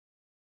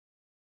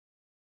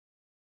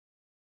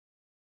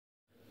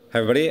Hi,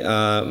 everybody.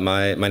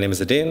 My name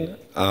is Adin.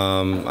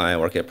 I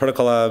work at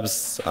Protocol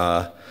Labs.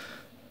 I've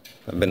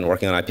been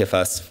working on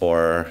IPFS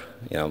for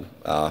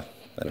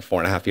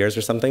 4.5 years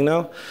or something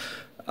now,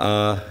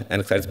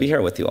 and excited to be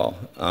here with you all.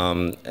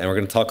 And we're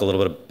going to talk a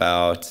little bit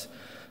about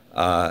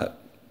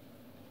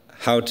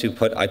how to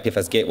put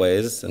IPFS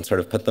gateways and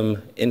sort of put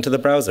them into the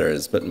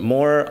browsers, but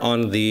more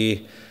on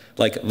the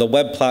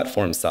web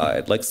platform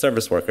side, like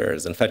service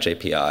workers and Fetch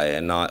API,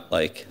 and not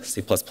like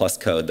C++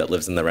 code that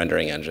lives in the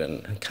rendering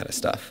engine kind of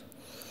stuff.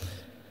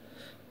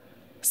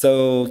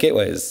 So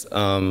gateways,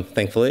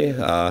 thankfully,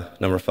 a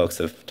number of folks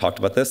have talked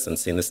about this and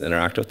seen this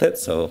interact with it,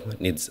 so it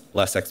needs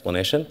less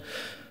explanation.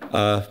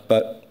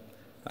 But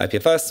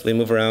IPFS, we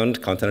move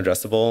around content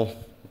addressable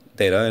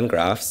data and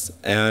graphs,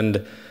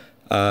 and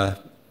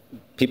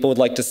people would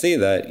like to see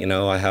that,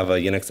 I have a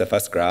Unix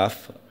FS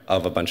graph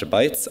of a bunch of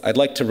bytes. I'd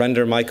like to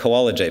render my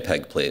koala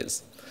JPEG,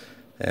 please,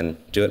 and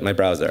do it in my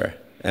browser.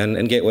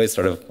 And gateways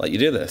sort of let you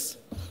do this.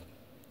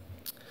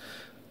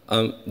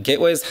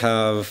 Gateways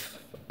have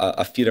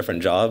a few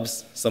different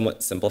jobs,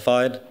 somewhat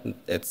simplified.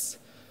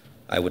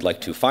 I would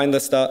like to find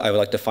this stuff. I would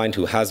like to find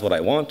who has what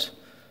I want,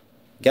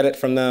 get it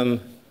from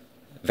them,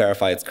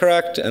 verify it's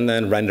correct, and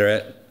then render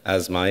it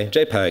as my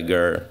JPEG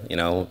or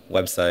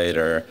website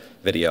or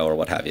video or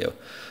what have you.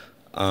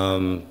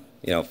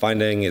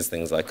 Finding is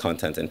things like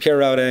content and peer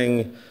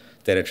routing,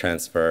 data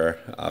transfer,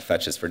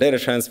 fetches for data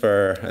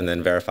transfer, and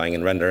then verifying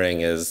and rendering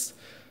is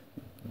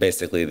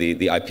basically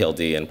the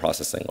IPLD and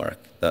processing work.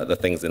 The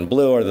things in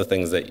blue are the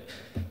things that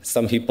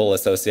some people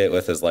associate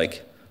with as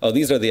like, oh,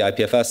 these are the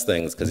IPFS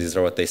things, because these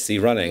are what they see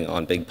running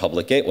on big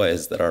public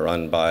gateways that are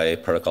run by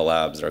Protocol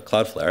Labs or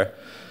Cloudflare.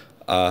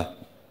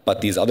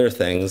 But these other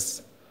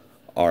things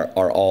are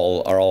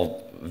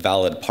all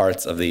valid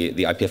parts of the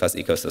IPFS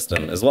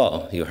ecosystem as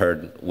well. You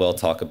heard Will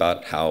talk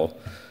about how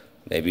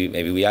maybe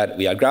we add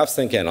graph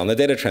sync in on the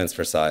data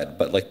transfer side,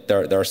 but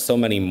there are so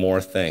many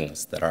more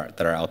things that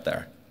are out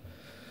there.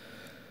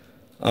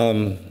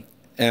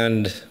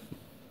 And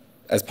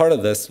as part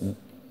of this,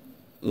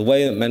 the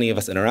way that many of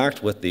us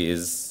interact with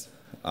these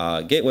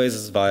gateways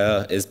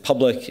is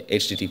public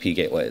HTTP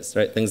gateways,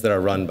 right? Things that are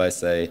run by,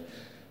 say,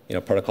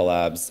 Protocol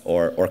Labs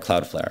or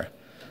Cloudflare.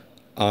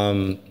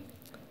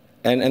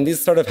 And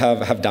these sort of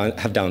have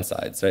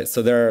downsides, right?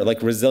 So there are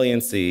like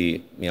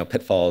resiliency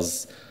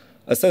pitfalls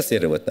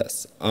associated with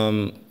this.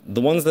 The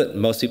ones that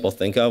most people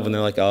think of when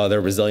they're like, oh, there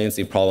are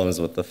resiliency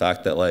problems with the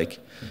fact that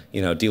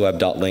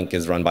dweb.link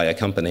is run by a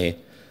company,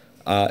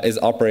 is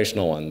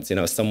operational ones.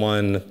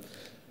 Someone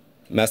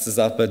messes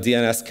up a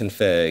DNS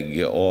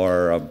config,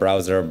 or a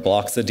browser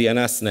blocks a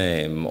DNS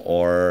name,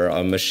 or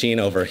a machine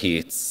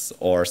overheats,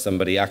 or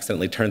somebody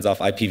accidentally turns off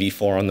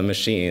IPv4 on the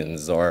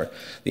machines, or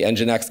the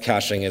Nginx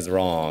caching is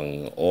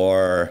wrong,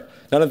 or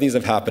none of these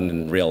have happened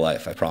in real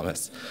life, I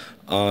promise.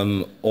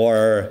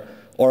 Or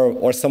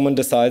someone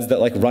decides that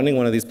running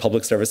one of these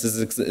public services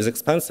is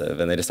expensive,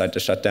 and they decide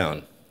to shut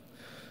down.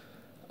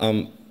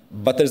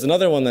 But there's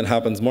another one that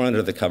happens more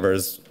under the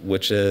covers,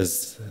 which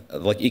is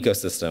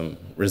ecosystem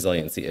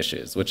resiliency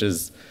issues, which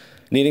is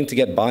needing to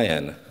get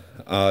buy-in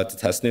to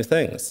test new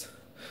things.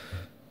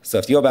 So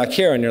if you go back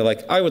here and you're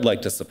like, I would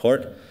like to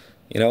support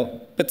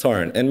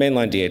BitTorrent and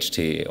mainline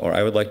DHT, or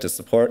I would like to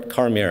support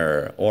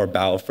CarMirror, or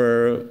BAO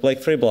for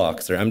BLAKE3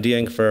 blocks, or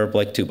MDInk for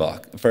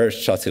for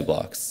SHA-2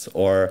 blocks,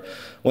 or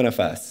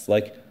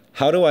WinFS.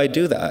 How do I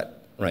do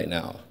that right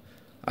now?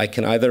 I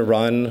can either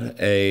run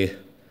a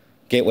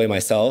gateway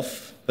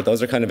myself, but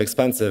those are kind of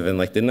expensive, and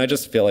didn't I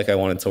just feel like I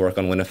wanted to work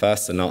on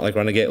WinFS and not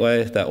run a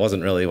gateway? That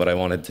wasn't really what I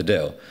wanted to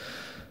do.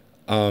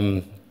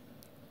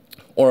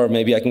 Or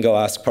maybe I can go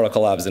ask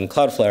Protocol Labs and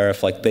Cloudflare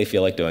if they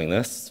feel like doing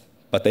this,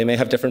 but they may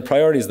have different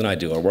priorities than I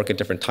do, or work at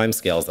different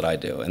timescales that I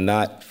do, and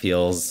that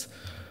feels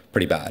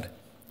pretty bad.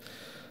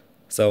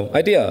 So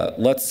idea,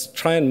 let's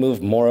try and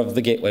move more of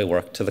the gateway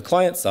work to the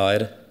client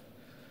side,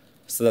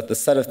 so that the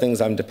set of things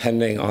I'm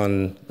depending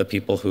on the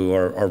people who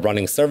are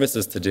running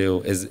services to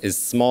do is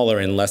smaller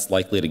and less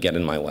likely to get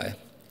in my way,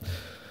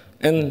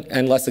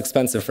 and less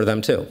expensive for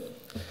them too.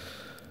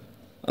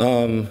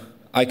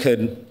 I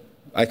could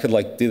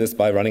do this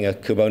by running a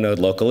Kubo node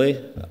locally,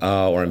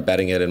 or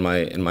embedding it in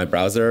my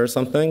browser or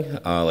something,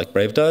 like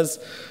Brave does.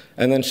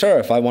 And then sure,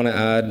 if I want to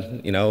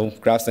add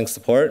GraphSync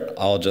support,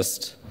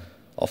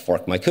 I'll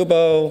fork my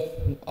Kubo,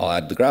 I'll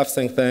add the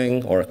GraphSync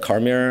thing, or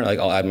CarMirror,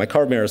 I'll add my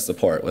CarMirror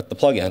support with the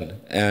plugin,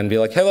 and be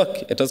like, hey,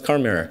 look, it does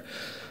CarMirror,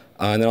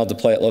 and then I'll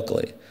deploy it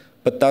locally.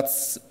 But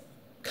that's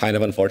kind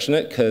of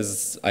unfortunate,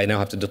 because I now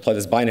have to deploy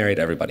this binary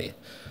to everybody.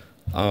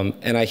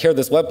 And I hear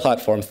this web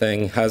platform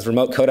thing has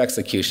remote code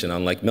execution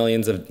on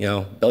millions of,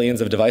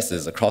 billions of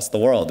devices across the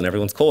world, and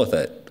everyone's cool with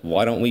it.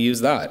 Why don't we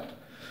use that?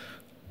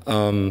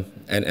 And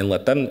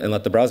let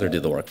the browser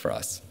do the work for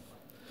us.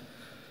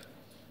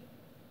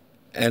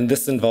 And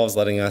this involves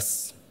letting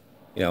us,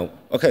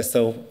 OK,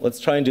 so let's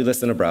try and do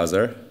this in a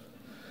browser.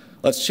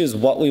 Let's choose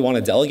what we want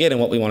to delegate and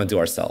what we want to do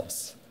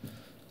ourselves.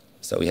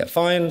 So we have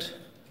find,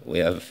 we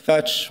have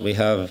fetch, we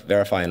have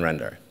verify and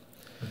render.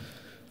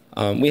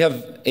 We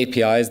have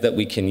APIs that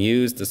we can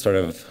use to sort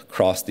of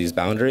cross these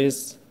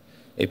boundaries.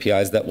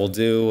 APIs that will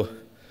do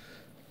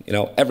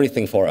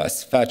everything for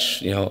us.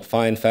 Fetch,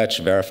 find, fetch,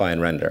 verify,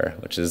 and render,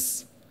 which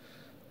is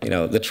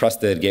the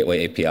trusted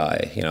gateway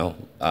API,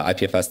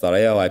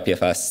 IPFS.io,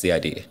 IPFS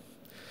CID.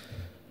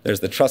 There's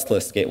the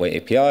trustless gateway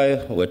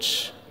API,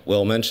 which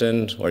Will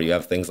mentioned, where you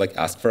have things like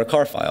ask for a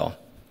car file.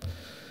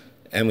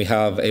 And we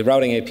have a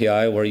routing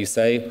API where you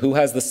say, who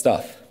has the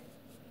stuff?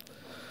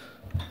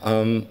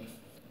 The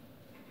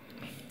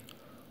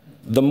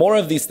more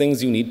of these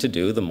things you need to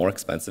do, the more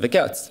expensive it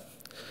gets.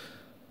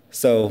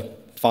 So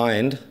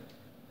find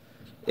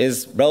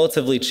is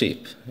relatively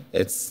cheap.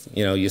 It's,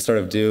 you do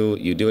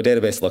a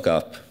database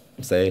lookup,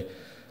 say,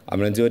 I'll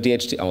do a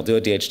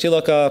DHT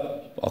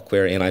lookup, I'll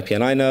query an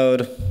IPNI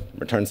node,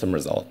 return some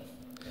result.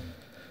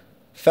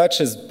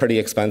 Fetch is pretty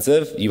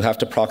expensive. You have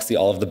to proxy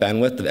all of the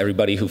bandwidth of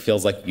everybody who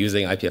feels like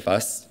using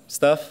IPFS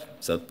stuff,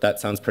 so that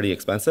sounds pretty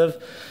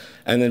expensive.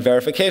 And then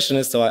verification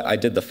is, so I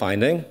did the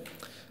finding,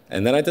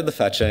 and then I did the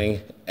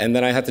fetching, and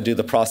then I had to do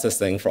the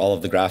processing for all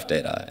of the graph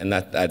data, and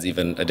that adds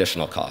even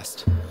additional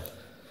cost.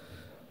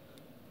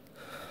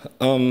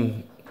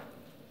 And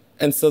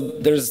so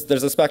there's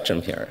a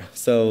spectrum here.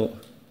 So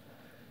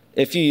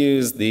if you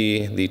use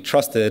the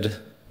trusted,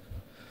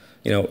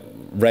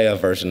 Rhea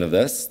version of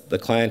this, the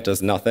client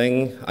does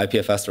nothing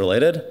IPFS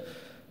related.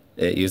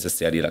 It uses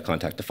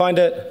cid.contact to find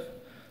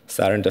it,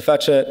 Saturn to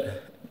fetch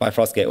it,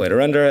 Bifrost Gateway to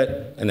render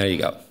it, and there you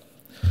go.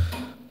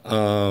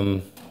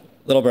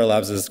 Little Bear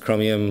Labs'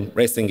 Chromium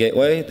Racing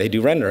Gateway, they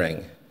do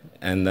rendering,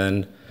 and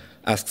then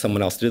ask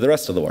someone else to do the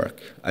rest of the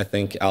work. I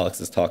think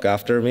Alex's talk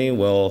after me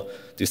will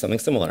do something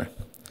similar.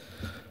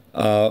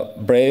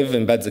 Brave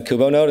embeds a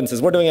Kubo node and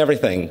says, we're doing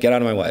everything, get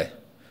out of my way.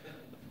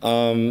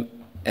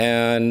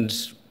 And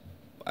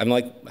I'm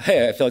like,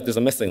 hey, I feel like there's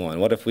a missing one.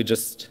 What if we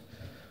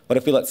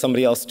let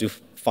somebody else do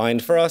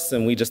find for us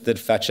and we just did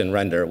fetch and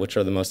render, which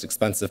are the most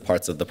expensive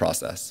parts of the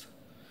process?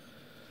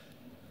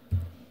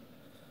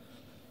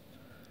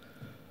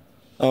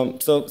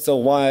 So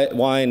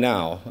why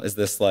now? Is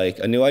this like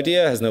a new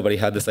idea? Has nobody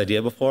had this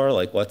idea before?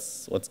 Like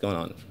what's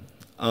going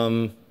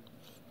on?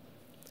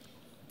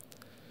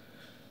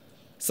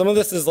 Some of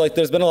this is like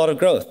there's been a lot of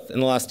growth in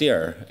the last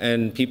year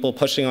and people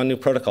pushing on new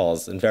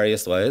protocols in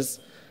various ways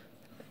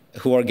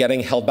who are getting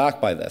held back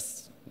by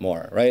this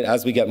more, right?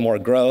 As we get more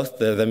growth,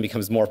 there then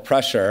becomes more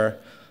pressure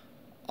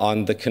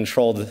on the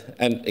controlled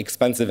and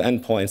expensive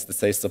endpoints that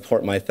say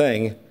support my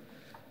thing,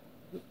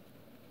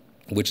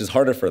 which is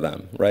harder for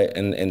them, right?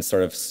 And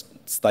sort of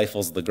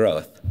stifles the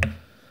growth.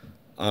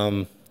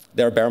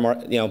 There are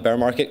bear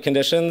market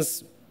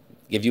conditions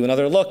give you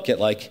another look at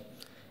like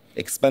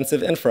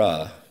expensive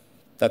infra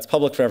that's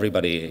public for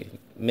everybody.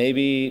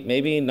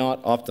 Maybe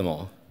not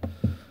optimal.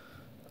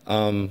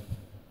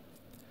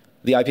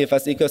 The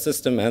IPFS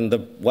ecosystem and the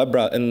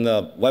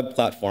web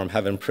platform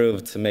have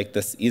improved to make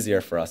this easier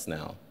for us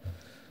now.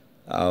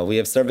 We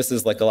have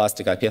services like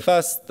Elastic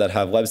IPFS that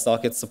have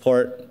WebSocket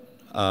support,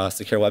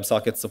 secure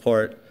WebSocket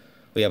support.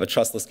 We have a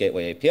trustless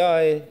gateway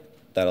API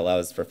that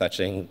allows for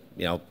fetching,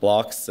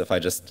 blocks if I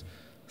just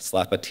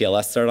slap a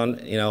TLS cert on,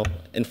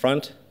 in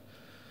front.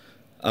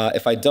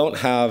 If I don't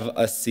have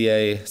a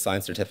CA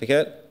signed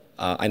certificate,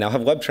 I now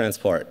have web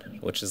transport,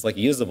 which is like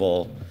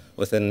usable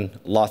within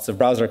lots of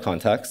browser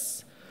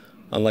contexts,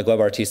 unlike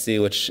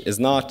WebRTC, which is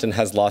not and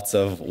has lots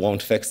of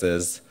won't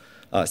fixes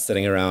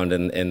sitting around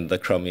in the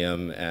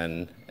Chromium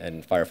and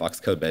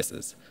Firefox code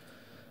bases.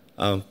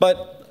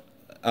 But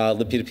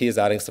libp2p is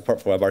adding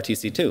support for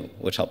WebRTC too,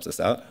 which helps us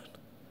out.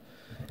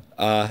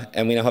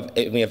 And we have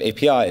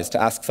APIs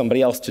to ask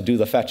somebody else to do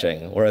the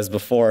fetching, whereas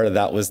before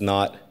that was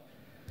not,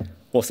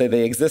 we'll say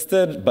they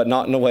existed, but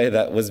not in a way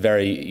that was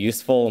very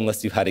useful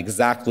unless you had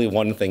exactly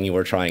one thing you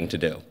were trying to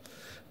do.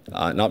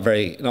 Not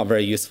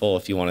very useful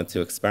if you wanted to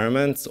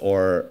experiment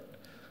or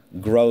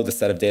grow the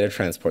set of data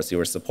transports you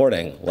were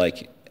supporting,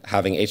 like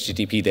having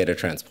HTTP data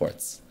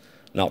transports,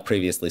 not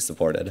previously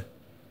supported.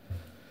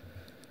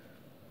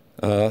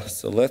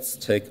 So let's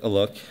take a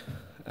look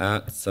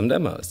at some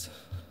demos,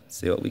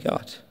 see what we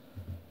got.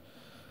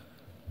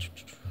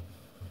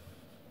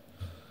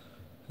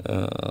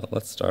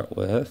 Let's start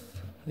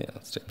with,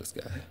 let's take this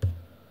guy.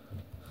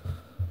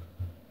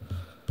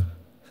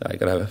 I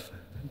gotta have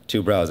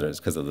two browsers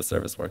because of the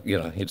service work. You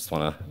just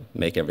want to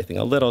make everything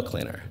a little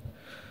cleaner.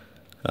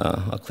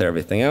 I'll clear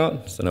everything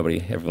out so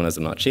everyone knows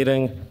I'm not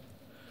cheating.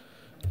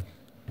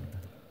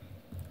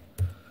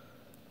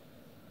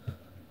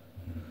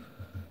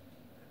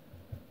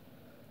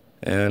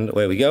 And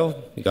away we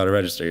go. You got to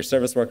register your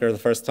service worker the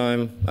first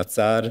time. That's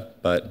sad,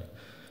 but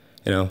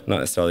not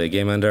necessarily a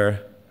game ender.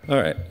 All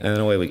right, and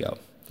away we go.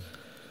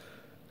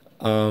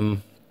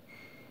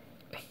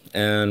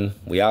 And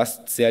we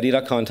asked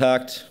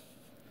cid.contact,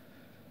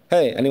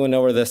 hey, anyone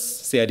know where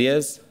this CID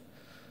is?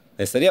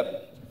 They said,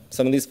 yep,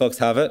 some of these folks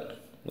have it.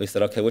 We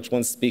said, okay, which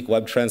ones speak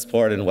web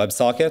transport and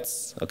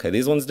WebSockets? Okay,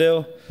 these ones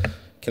do.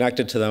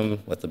 Connected to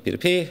them with the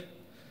P2P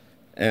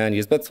and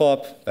use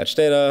bitswap, fetch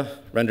data,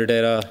 render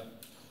data,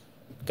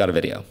 got a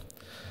video.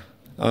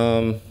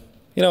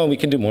 We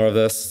can do more of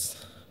this.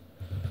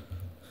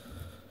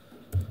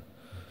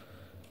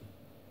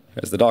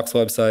 Here's the docs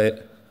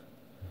website.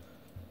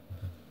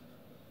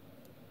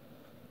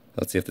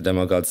 Let's see if the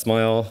demo gods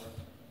smile.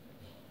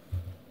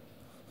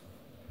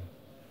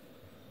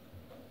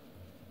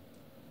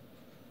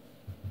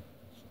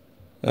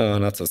 Oh,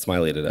 not so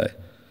smiley today.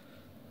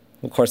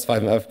 Of course,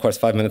 5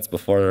 minutes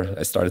before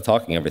I started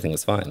talking, everything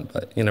was fine,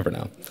 but you never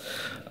know.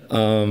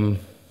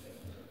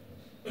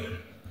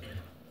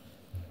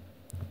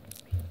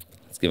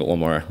 Let's give it one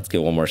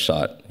more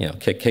shot. You know,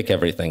 kick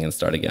everything and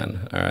start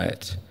again. All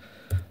right.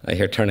 I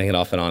hear turning it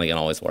off and on again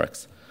always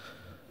works.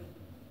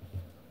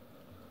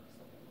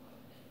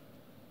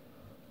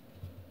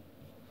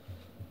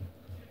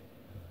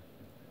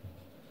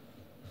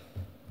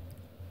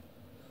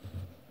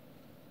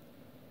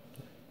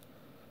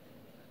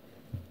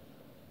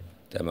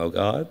 Demo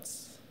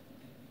gods.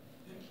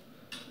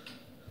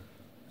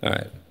 All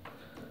right.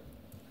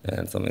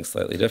 And something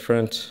slightly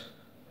different.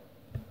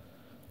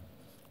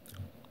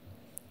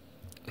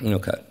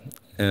 Okay.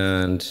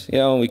 And, you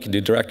know, we can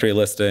do directory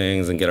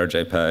listings and get our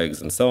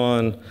JPEGs and so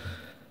on.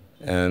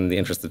 And in the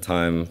interest of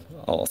time,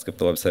 I'll skip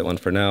the website one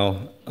for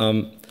now.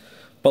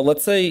 But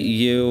let's say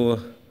you're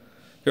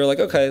like,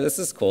 okay, this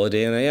is cool,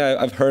 Adin. Yeah,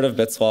 I've heard of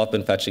Bitswap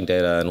and fetching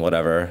data and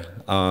whatever.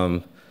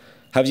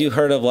 Have you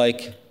heard of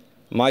like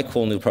my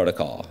cool new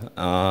protocol?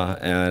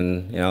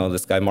 And you know,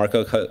 this guy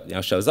Marco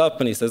shows up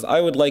and he says, I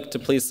would like to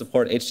please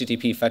support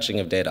HTTP fetching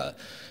of data.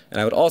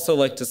 And I would also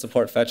like to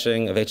support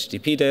fetching of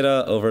HTTP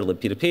data over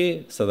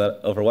libp2p, so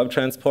that over web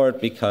transport,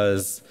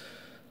 because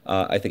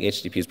I think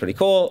HTTP is pretty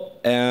cool,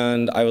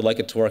 and I would like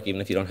it to work even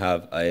if you don't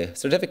have a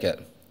certificate.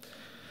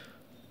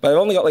 But I've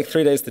only got like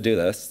 3 days to do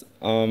this.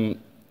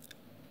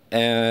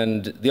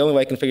 And the only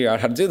way I can figure out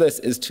how to do this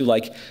is to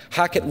like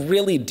hack it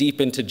really deep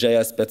into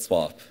JS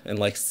Bitswap and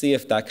like see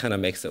if that kind of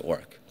makes it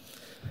work.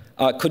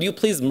 Could you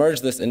please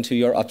merge this into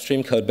your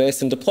upstream code base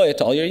and deploy it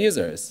to all your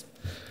users?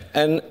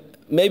 And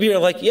maybe you're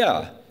like,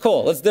 yeah,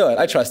 cool, let's do it.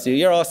 I trust you.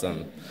 You're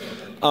awesome.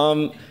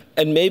 And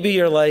maybe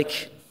you're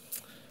like,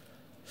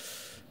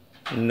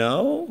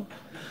 no.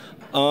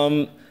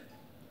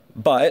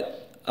 But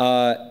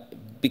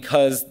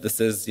because this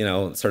is, you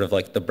know, sort of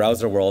like the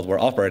browser world we're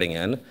operating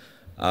in,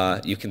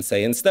 you can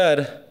say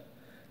instead,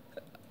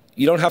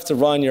 you don't have to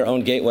run your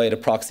own gateway to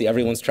proxy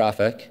everyone's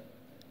traffic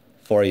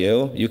for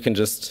you. You can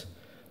just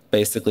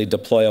basically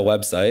deploy a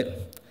website.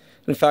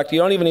 In fact, you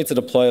don't even need to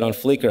deploy it on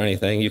Fleek or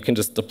anything. You can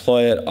just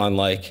deploy it on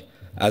like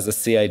as a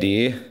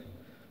CID,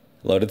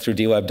 loaded through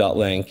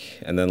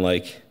dweb.link, and then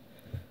like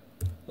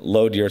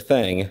load your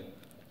thing.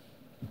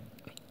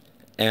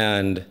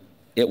 And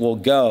it will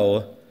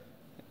go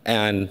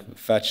and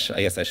fetch.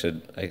 I guess I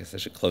should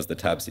close the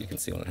tab so you can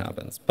see when it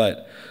happens.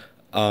 But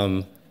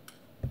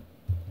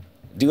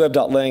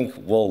dweb.link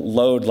will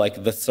load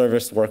like the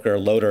service worker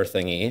loader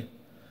thingy,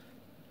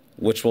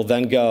 which will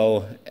then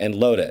go and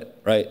load it,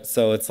 right?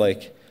 So it's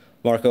like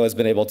Marco has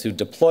been able to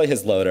deploy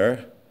his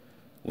loader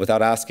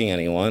without asking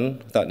anyone,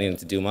 without needing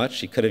to do much.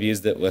 He could have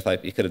used it with,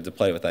 he could have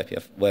deployed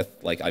it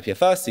with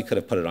IPFS. He could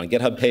have put it on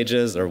GitHub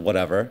pages or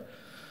whatever,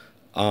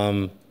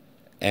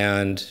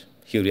 and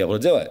he would be able to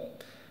do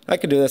it. I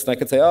could do this, and I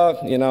could say, oh,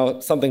 you know,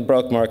 something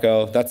broke,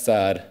 Marco. That's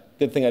sad.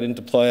 Good thing I didn't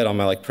deploy it on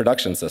my like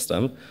production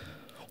system,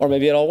 or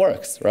maybe it all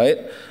works, right?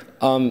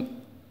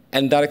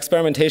 And that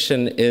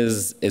experimentation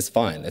is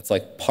fine. It's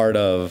like part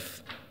of.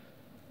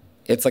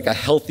 It's like a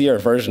healthier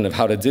version of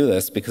how to do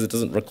this because it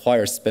doesn't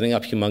require spinning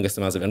up humongous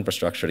amounts of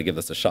infrastructure to give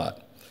this a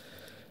shot.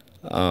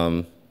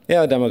 Yeah,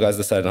 the demo guys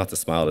decided not to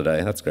smile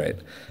today. That's great.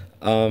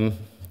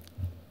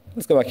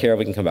 Let's go back here.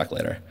 We can come back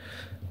later.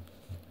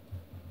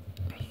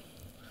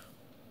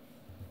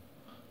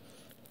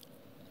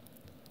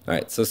 All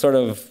right, so sort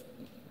of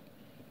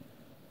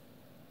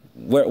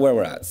where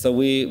we're at. So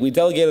we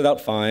delegated out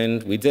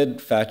find. We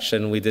did fetch,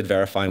 and we did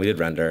verify, and we did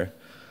render.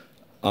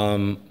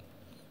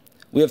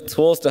 We have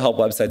tools to help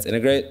websites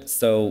integrate.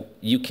 So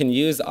you can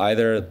use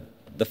either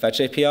the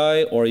fetch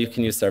API or you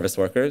can use service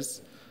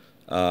workers.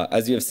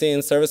 As you have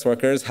seen, service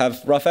workers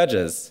have rough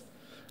edges.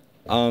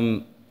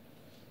 And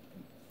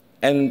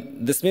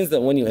this means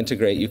that when you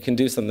integrate, you can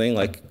do something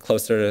like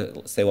closer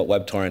to, say, what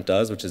WebTorrent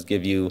does, which is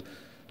give you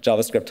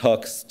JavaScript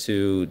hooks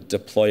to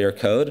deploy your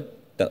code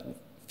that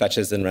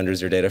fetches and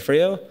renders your data for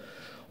you.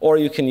 Or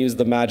you can use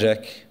the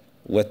magic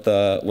with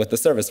the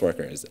service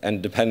workers.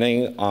 And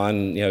depending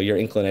on your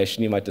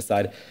inclination, you might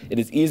decide it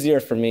is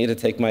easier for me to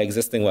take my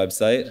existing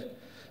website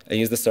and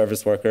use the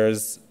service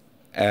workers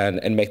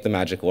and make the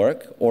magic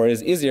work, or it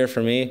is easier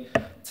for me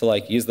to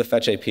like use the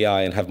fetch API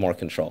and have more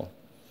control.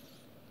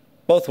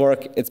 Both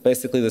work. It's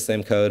basically the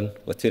same code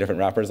with 2 different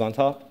wrappers on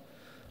top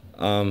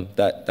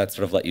that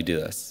sort of let you do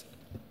this.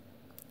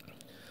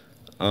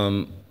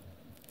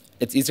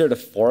 It's easier to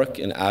fork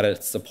and add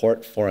a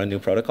support for a new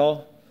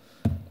protocol.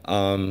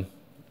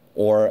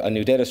 Or a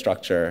new data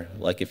structure,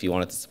 like if you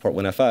wanted to support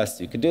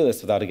WinFS, you could do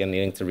this without, again,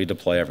 needing to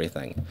redeploy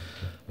everything.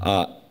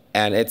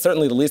 And it's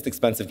certainly the least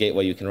expensive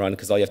gateway you can run,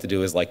 because all you have to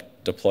do is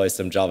like deploy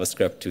some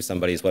JavaScript to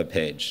somebody's web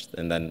page,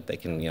 and then they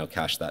can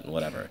cache that and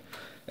whatever.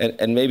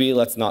 And maybe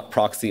let's not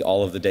proxy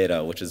all of the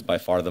data, which is by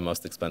far the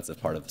most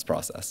expensive part of this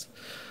process.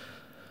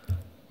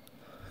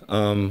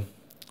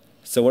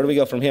 So where do we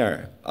go from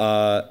here?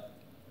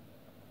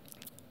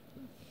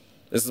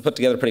 This is put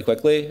together pretty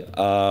quickly.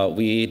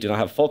 We do not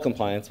have full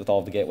compliance with all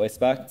of the gateway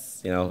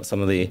specs.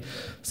 Some of the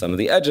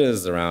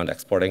edges around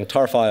exporting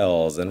tar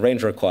files and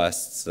range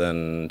requests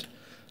and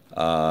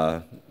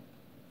some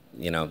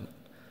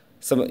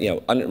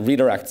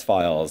redirects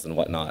files and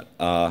whatnot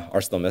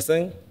are still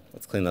missing.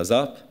 Let's clean those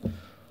up.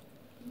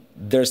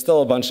 There's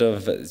still a bunch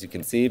of, as you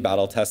can see,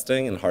 battle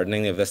testing and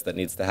hardening of this that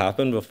needs to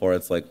happen before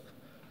it's like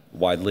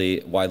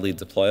widely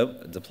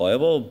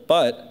deployable.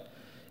 But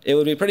it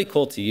would be pretty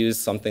cool to use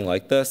something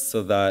like this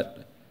so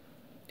that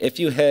if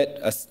you hit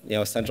a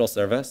central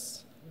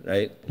service,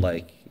 right,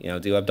 like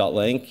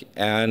dweb.link,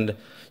 and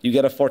you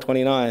get a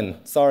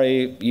 429,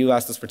 sorry, you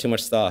asked us for too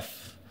much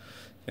stuff,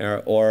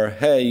 or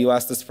hey, you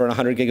asked us for a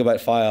 100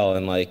 gigabyte file,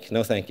 and like,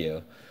 no, thank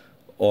you,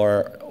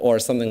 or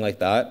something like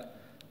that.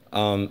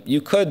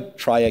 You could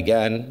try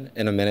again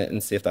in a minute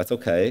and see if that's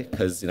okay,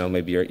 because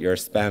maybe your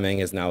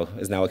spamming is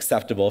now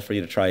acceptable for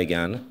you to try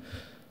again,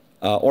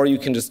 or you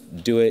can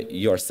just do it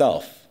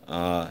yourself.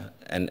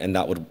 And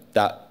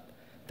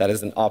that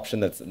is an option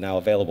that's now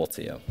available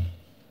to you.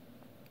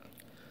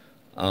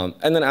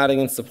 And then adding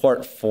in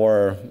support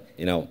for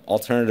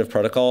alternative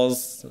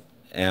protocols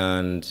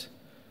and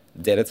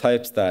data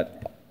types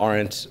that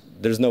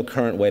there's no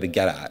current way to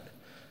get at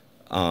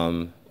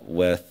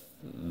with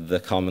the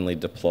commonly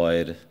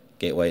deployed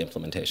gateway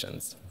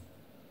implementations.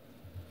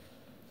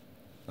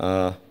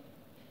 How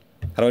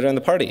do I join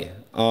the party?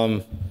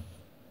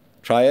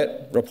 Try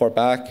it, report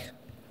back.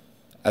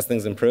 As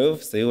things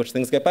improve, see which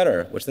things get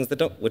better, which things that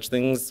don't, which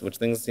things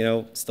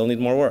still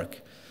need more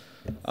work.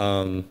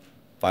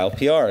 File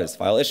PRs,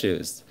 file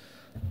issues.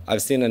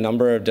 I've seen a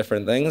number of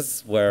different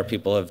things where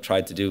people have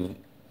tried to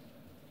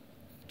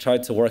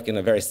work in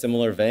a very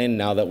similar vein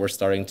now that we're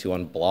starting to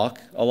unblock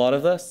a lot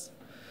of this.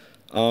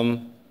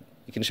 You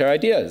can share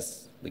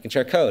ideas. We can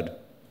share code.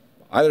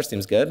 Either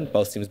seems good.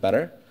 Both seems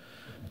better.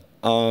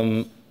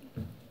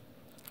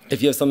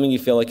 If you have something you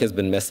feel like has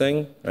been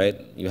missing, right?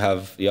 You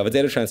have a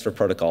data transfer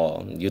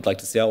protocol. You'd like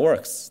to see how it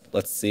works.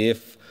 Let's see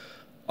if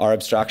our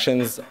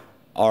abstractions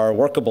are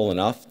workable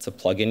enough to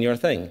plug in your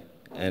thing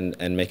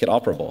and make it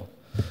operable.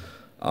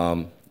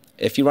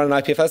 If you run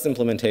an IPFS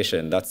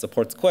implementation that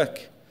supports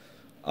Quick,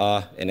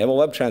 enable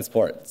web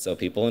transport so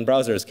people in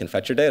browsers can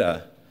fetch your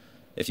data.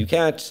 If you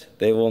can't,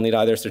 they will need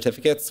either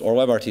certificates or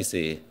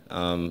WebRTC,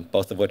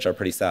 both of which are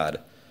pretty sad.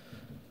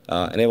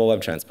 Enable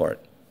web transport.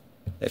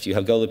 If you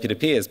have GoLoop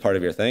P2P as part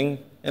of your thing,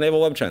 enable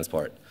web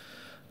transport.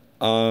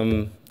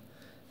 And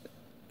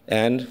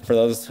for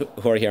those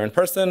who are here in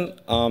person,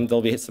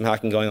 there'll be some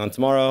hacking going on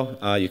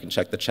tomorrow. You can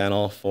check the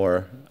channel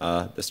for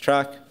this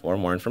track for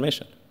more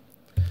information.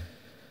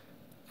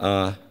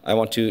 I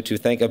want to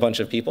thank a bunch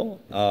of people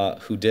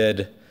who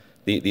did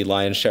the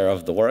lion's share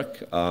of the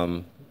work.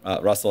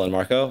 Russell and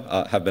Marco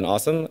have been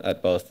awesome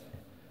at both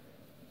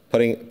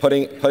putting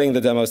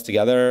the demos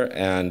together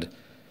and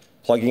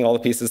plugging all the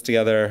pieces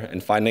together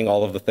and finding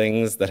all of the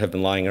things that have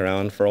been lying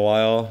around for a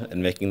while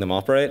and making them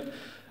operate,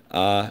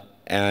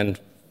 and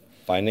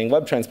finding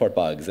web transport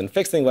bugs and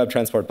fixing web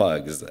transport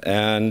bugs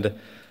and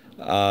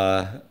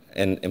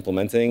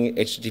implementing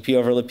HTTP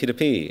over lib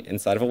P2P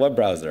inside of a web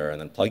browser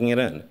and then plugging it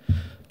in.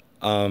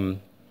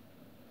 And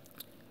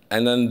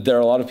then there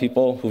are a lot of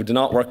people who did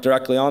not work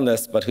directly on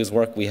this, but whose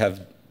work we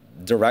have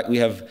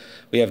directly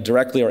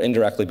or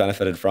indirectly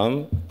benefited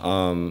from.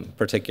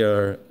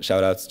 Particular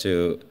shout outs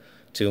to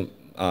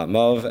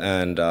Mauve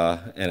and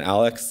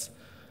Alex,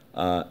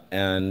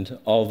 and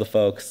all of the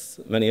folks,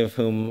 many of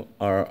whom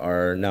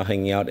are now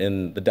hanging out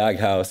in the DAG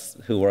house,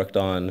 who worked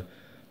on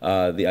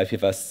the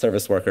IPFS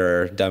service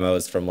worker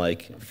demos from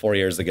like 4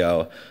 years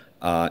ago,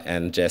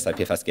 and JS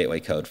IPFS gateway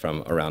code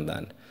from around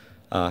then.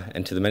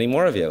 And to the many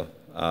more of you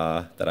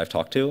that I've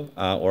talked to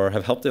or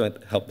have helped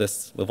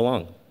this move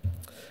along.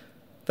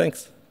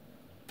 Thanks.